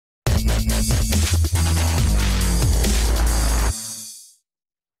The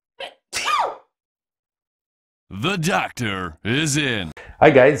doctor is in. Hi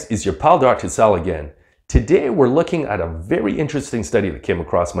guys, it's your pal Dr. Sal again. Today we're looking at a very interesting study that came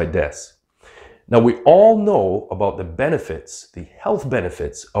across my desk. Now we all know about the benefits, the health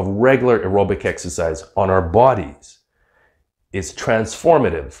benefits of regular aerobic exercise on our bodies. It's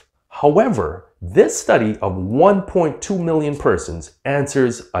transformative. However, this study of 1.2 million persons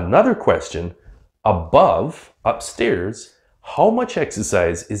answers another question upstairs, how much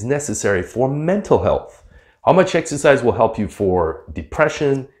exercise is necessary for mental health? How much exercise will help you for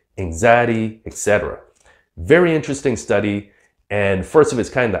depression, anxiety, etc. Very interesting study, and first of its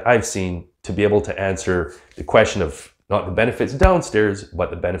kind that I've seen to be able to answer the question of not the benefits downstairs, but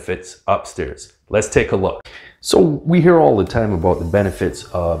the benefits upstairs. Let's take a look. So we hear all the time about the benefits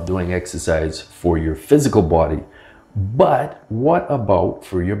of doing exercise for your physical body, but what about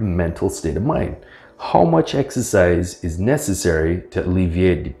for your mental state of mind? How much exercise is necessary to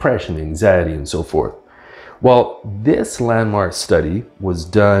alleviate depression, anxiety, and so forth? Well, this landmark study was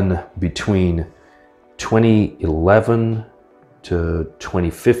done between 2011 to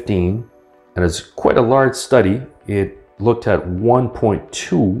 2015, and it's quite a large study. It looked at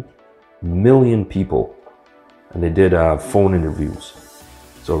 1.2 million people, and they did phone interviews.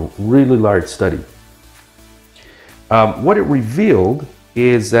 So really large study. What it revealed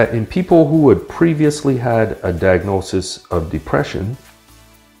is that in people who had previously had a diagnosis of depression,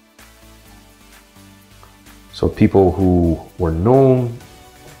 so people who were known,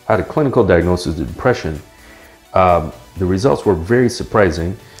 had a clinical diagnosis of depression, the results were very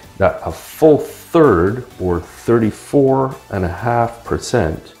surprising that a full third, or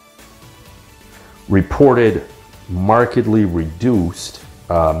 34.5%, reported markedly reduced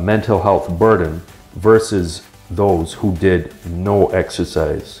mental health burden versus those who did no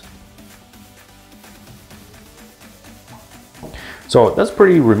exercise. So that's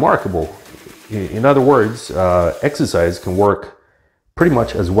pretty remarkable. In other words, exercise can work pretty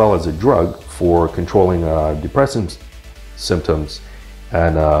much as well as a drug for controlling depression symptoms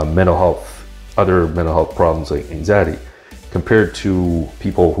and other mental health problems like anxiety, compared to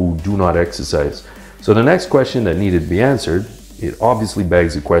people who do not exercise. So the next question that needed to be answered, it obviously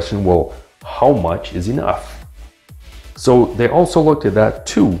begs the question, well, how much is enough? So they also looked at that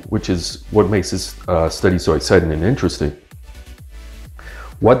too, which is what makes this study so exciting and interesting.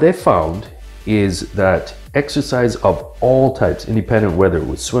 What they found is that exercise of all types, independent whether it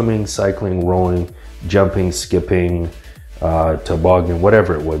was swimming, cycling, rowing, jumping, skipping, toboggan,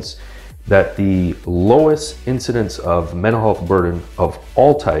 whatever it was, that the lowest incidence of mental health burden of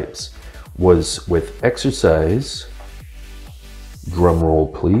all types was with exercise, drum roll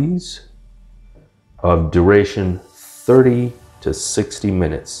please, of duration 30 to 60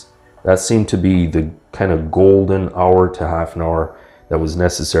 minutes. That seemed to be the kind of golden hour to half an hour that was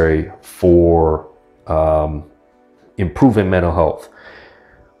necessary for improving mental health.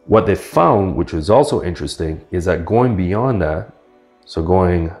 What they found, which was also interesting, is that going beyond that, so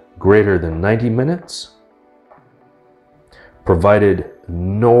going greater than 90 minutes, provided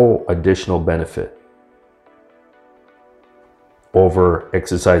no additional benefit over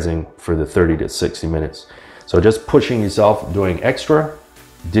exercising for the 30 to 60 minutes. So just pushing yourself, doing extra,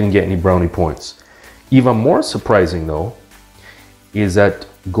 didn't get any brownie points. Even more surprising though, is that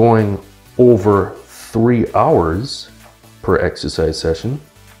going over 3 hours per exercise session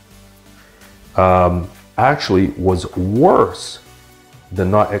actually was worse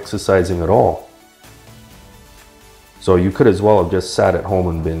than not exercising at all. So you could as well have just sat at home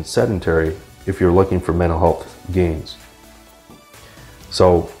and been sedentary if you're looking for mental health gains.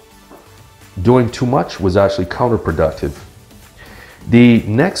 So doing too much was actually counterproductive. The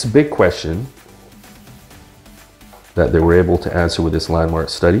next big question that they were able to answer with this landmark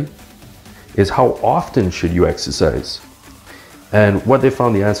study is how often should you exercise? And what they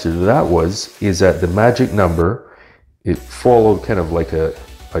found the answer to that is that the magic number, it followed kind of like a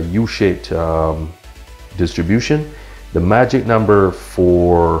U-shaped distribution. The magic number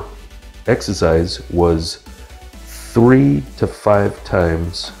for exercise was 3 to 5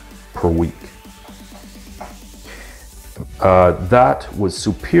 times per week. That was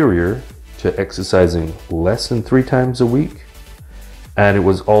superior to exercising less than 3 times a week, and it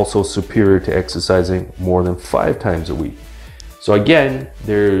was also superior to exercising more than 5 times a week. So again,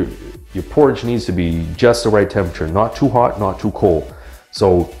 your porridge needs to be just the right temperature, not too hot, not too cold.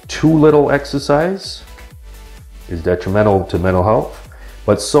 So too little exercise is detrimental to mental health,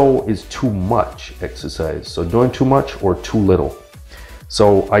 but so is too much exercise. So doing too much or too little.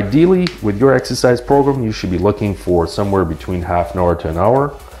 So ideally with your exercise program, you should be looking for somewhere between half an hour to an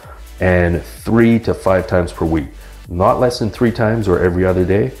hour. and 3 to 5 times per week. Not less than 3 times or every other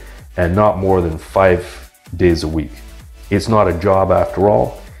day, and not more than 5 days a week. It's not a job after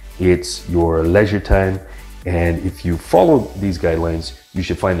all, it's your leisure time, and if you follow these guidelines, you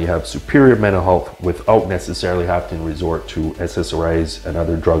should find you have superior mental health without necessarily having to resort to SSRIs and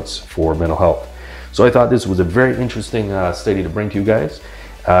other drugs for mental health. So I thought this was a very interesting study to bring to you guys,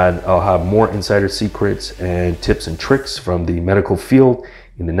 and I'll have more insider secrets and tips and tricks from the medical field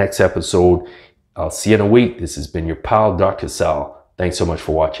in the next episode. I'll see you in a week. This has been your pal, Dr. Sal. Thanks so much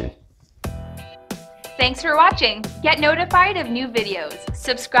for watching. Thanks for watching. Get notified of new videos.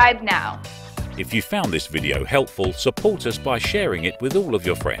 Subscribe now. If you found this video helpful, support us by sharing it with all of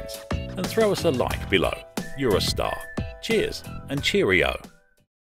your friends and throw us a like below. You're a star. Cheers and cheerio.